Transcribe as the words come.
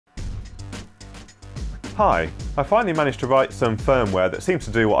Hi, I finally managed to write some firmware that seems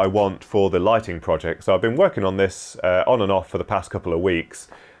to do what I want for the lighting project. So I've been working on this on and off for the past couple of weeks,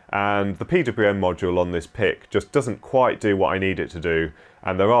 and the PWM module on this PIC just doesn't quite do what I need it to do,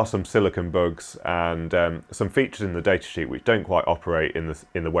 and there are some silicon bugs and some features in the datasheet which don't quite operate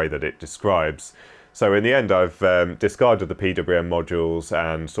in the way that it describes. So in the end I've discarded the PWM modules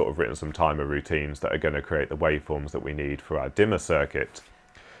and sort of written some timer routines that are going to create the waveforms that we need for our dimmer circuit.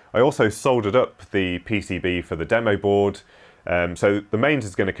 I also soldered up the PCB for the demo board, so the mains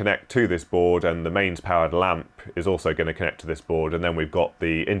is going to connect to this board, and the mains powered lamp is also going to connect to this board, and then we've got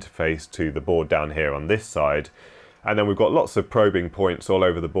the interface to the board down here on this side, and then we've got lots of probing points all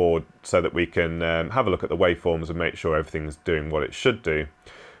over the board so that we can have a look at the waveforms and make sure everything's doing what it should do.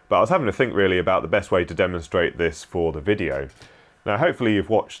 But I was having to think really about the best way to demonstrate this for the video. Now hopefully you've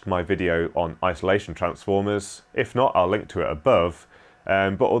watched my video on isolation transformers. If not, I'll link to it above.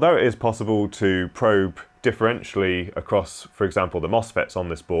 But although it is possible to probe differentially across, for example, the MOSFETs on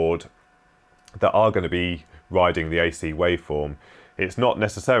this board that are going to be riding the AC waveform, it's not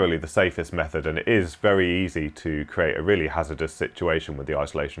necessarily the safest method, and it is very easy to create a really hazardous situation with the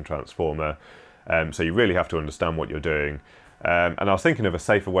isolation transformer. So you really have to understand what you're doing. And I was thinking of a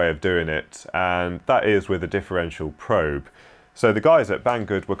safer way of doing it, and that is with a differential probe. So the guys at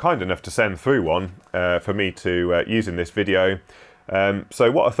Banggood were kind enough to send through one for me to use in this video.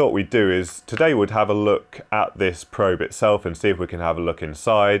 So what I thought we'd do is today we'd have a look at this probe itself and see if we can have a look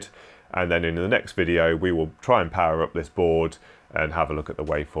inside, and then in the next video we will try and power up this board and have a look at the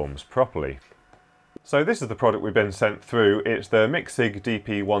waveforms properly. So this is the product we've been sent through. It's the Micsig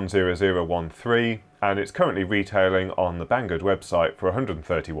DP10013, and it's currently retailing on the Banggood website for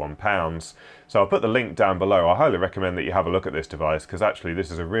 £131. So I'll put the link down below. I highly recommend that you have a look at this device, because actually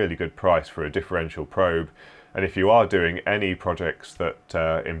this is a really good price for a differential probe. And if you are doing any projects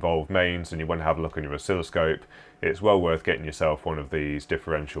that involve mains and you want to have a look on your oscilloscope, it's well worth getting yourself one of these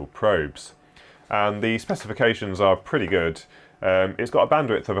differential probes. And the specifications are pretty good. It's got a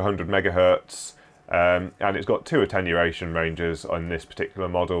bandwidth of 100 megahertz, and it's got two attenuation ranges on this particular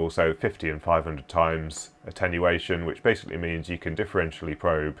model, so 50 and 500 times attenuation, which basically means you can differentially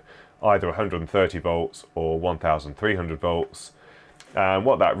probe either 130 volts or 1300 volts. And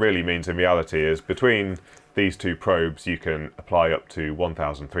what that really means in reality is between these two probes you can apply up to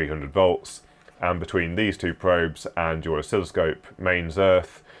 1300 volts, and between these two probes and your oscilloscope mains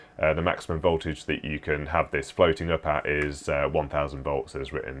earth, the maximum voltage that you can have this floating up at is 1000 volts,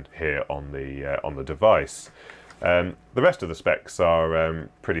 as written here on the device. The rest of the specs are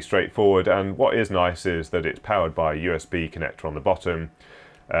pretty straightforward, and what is nice is that it's powered by a USB connector on the bottom.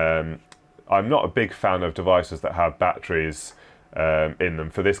 I'm not a big fan of devices that have batteries in them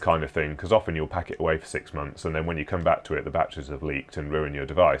for this kind of thing, because often you'll pack it away for 6 months and then when you come back to it the batteries have leaked and ruin your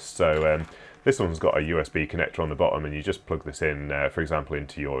device. So this one's got a USB connector on the bottom, and you just plug this in, for example,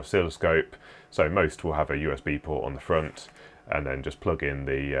 into your oscilloscope. So most will have a USB port on the front, and then just plug in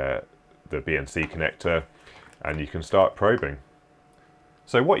the BNC connector and you can start probing.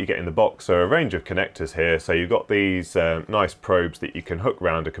 So what you get in the box are a range of connectors here. So you've got these nice probes that you can hook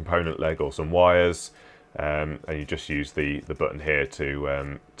around a component leg or some wires. And you just use the button here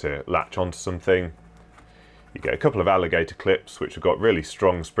to latch onto something. You get a couple of alligator clips which have got really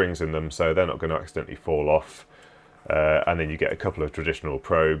strong springs in them, so they're not going to accidentally fall off. And then you get a couple of traditional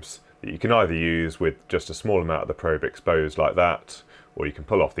probes that you can either use with just a small amount of the probe exposed like that, or you can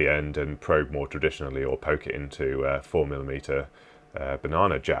pull off the end and probe more traditionally, or poke it into 4mm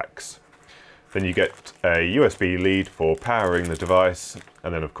banana jacks. Then you get a USB lead for powering the device,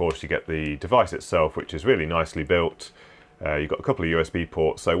 and then of course you get the device itself, which is really nicely built. You've got a couple of USB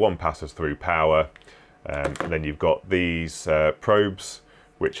ports, so one passes through power, and then you've got these probes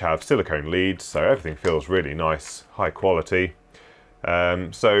which have silicone leads, so everything feels really nice, high quality.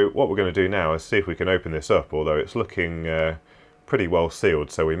 So what we're going to do now is see if we can open this up, although it's looking pretty well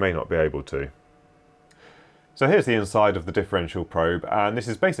sealed, so we may not be able to. So here's the inside of the differential probe, and this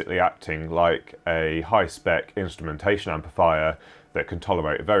is basically acting like a high-spec instrumentation amplifier that can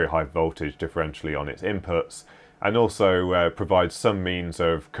tolerate a very high voltage differentially on its inputs, and also provides some means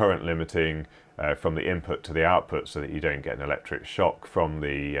of current limiting from the input to the output, so that you don't get an electric shock from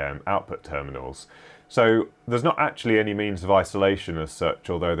the output terminals. So there's not actually any means of isolation as such,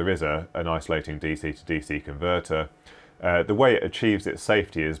 although there is an isolating DC to DC converter. The way it achieves its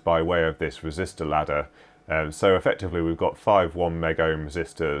safety is by way of this resistor ladder. So effectively we've got 5 1 meg ohm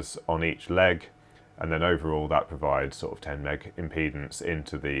resistors on each leg, and then overall that provides sort of 10 meg impedance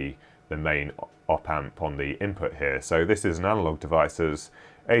into the main op amp on the input here. So this is an analog device's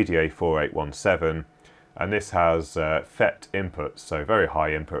ADA4817, and this has FET inputs, so very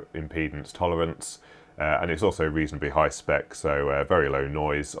high input impedance tolerance. and it's also reasonably high spec, so very low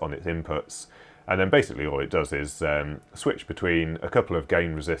noise on its inputs. And then basically all it does is switch between a couple of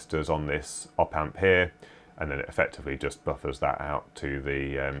gain resistors on this op amp here, and then it effectively just buffers that out to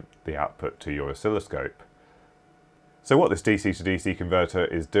the output to your oscilloscope. So what this DC to DC converter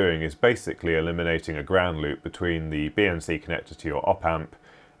is doing is basically eliminating a ground loop between the BNC connector to your op amp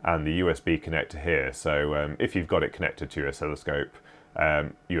and the USB connector here. So if you've got it connected to your oscilloscope,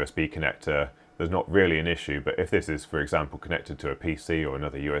 USB connector, there's not really an issue, but if this is, for example, connected to a PC or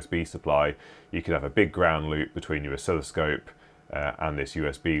another USB supply, you could have a big ground loop between your oscilloscope and this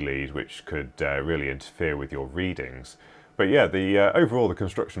USB lead, which could really interfere with your readings. But yeah, overall the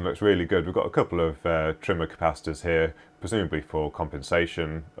construction looks really good. We've got a couple of trimmer capacitors here, presumably for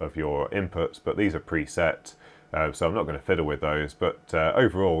compensation of your inputs, but these are preset, so I'm not going to fiddle with those. But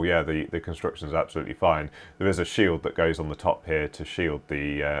overall, yeah, the construction is absolutely fine. There is a shield that goes on the top here to shield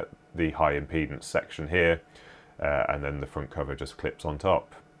the high impedance section here, and then the front cover just clips on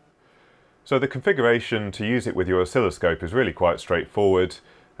top. So the configuration to use it with your oscilloscope is really quite straightforward.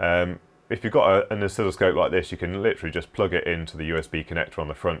 If you've got an oscilloscope like this, you can literally just plug it into the USB connector on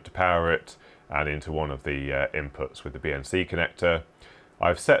the front to power it, and into one of the inputs with the BNC connector.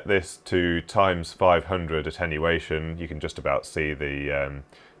 I've set this to ×500 attenuation. You can just about see the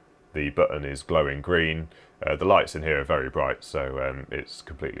button is glowing green. The lights in here are very bright, so it's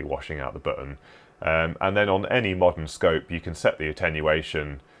completely washing out the button. And then on any modern scope, you can set the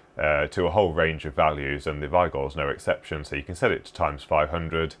attenuation to a whole range of values, and the Vigol is no exception. So you can set it to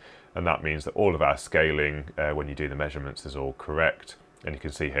 ×500, and that means that all of our scaling, when you do the measurements, is all correct. And you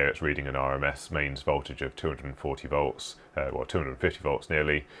can see here it's reading an RMS mains voltage of 240 volts, well 250 volts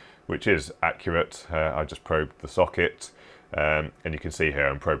nearly, which is accurate. I just probed the socket, and you can see here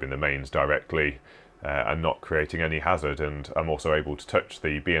I'm probing the mains directly and not creating any hazard, and I'm also able to touch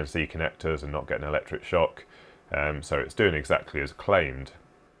the BNC connectors and not get an electric shock, so it's doing exactly as claimed.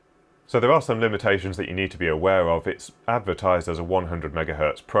 So there are some limitations that you need to be aware of. It's advertised as a 100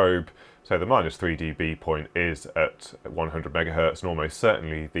 MHz probe, so the -3 dB point is at 100 MHz, and almost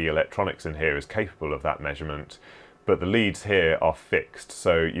certainly the electronics in here is capable of that measurement, but the leads here are fixed,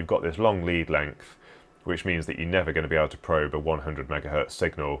 so you've got this long lead length, which means that you're never going to be able to probe a 100 MHz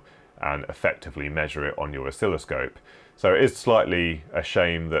signal and effectively measure it on your oscilloscope. So it is slightly a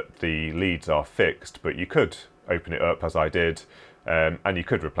shame that the leads are fixed, but you could open it up as I did, and you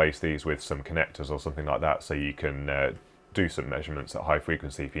could replace these with some connectors or something like that, so you can do some measurements at high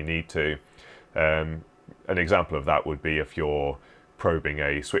frequency if you need to. An example of that would be if you're probing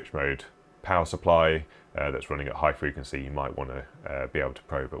a switch mode power supply that's running at high frequency, you might want to be able to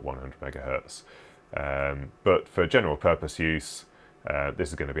probe at 100 MHz. But for general purpose use, this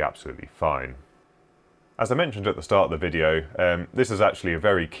is going to be absolutely fine. As I mentioned at the start of the video, this is actually a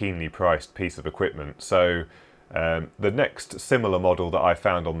very keenly priced piece of equipment. So the next similar model that I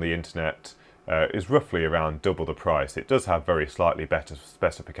found on the internet is roughly around double the price. It does have very slightly better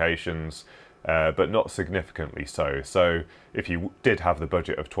specifications, but not significantly so. So if you did have the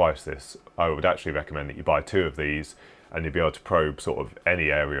budget of twice this, I would actually recommend that you buy 2 of these, and you'll be able to probe sort of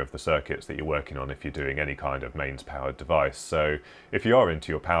any area of the circuits that you're working on if you're doing any kind of mains powered device. So if you are into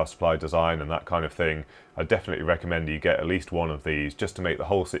your power supply design and that kind of thing, I definitely recommend you get at least 1 of these just to make the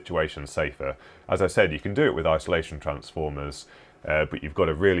whole situation safer. As I said, you can do it with isolation transformers, but you've got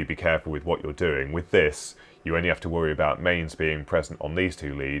to really be careful with what you're doing. With this, you only have to worry about mains being present on these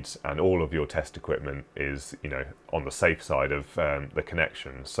 2 leads, and all of your test equipment is, you know, on the safe side of the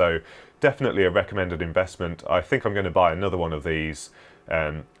connection. So definitely a recommended investment. I think I'm going to buy another one of these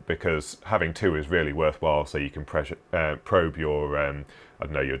because having 2 is really worthwhile, so you can probe your, I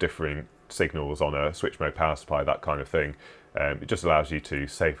don't know, your differing signals on a switch mode power supply, that kind of thing. It just allows you to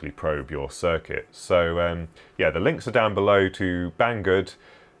safely probe your circuit. So yeah, the links are down below to Banggood.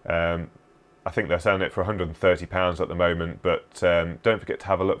 I think they're selling it for £130 at the moment, but don't forget to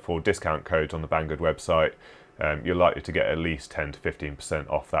have a look for discount codes on the Banggood website. You're likely to get at least 10 to 15%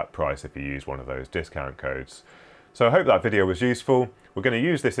 off that price if you use one of those discount codes. So I hope that video was useful. We're going to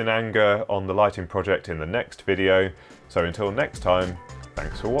use this in anger on the lighting project in the next video. So until next time,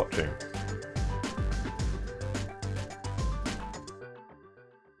 thanks for watching.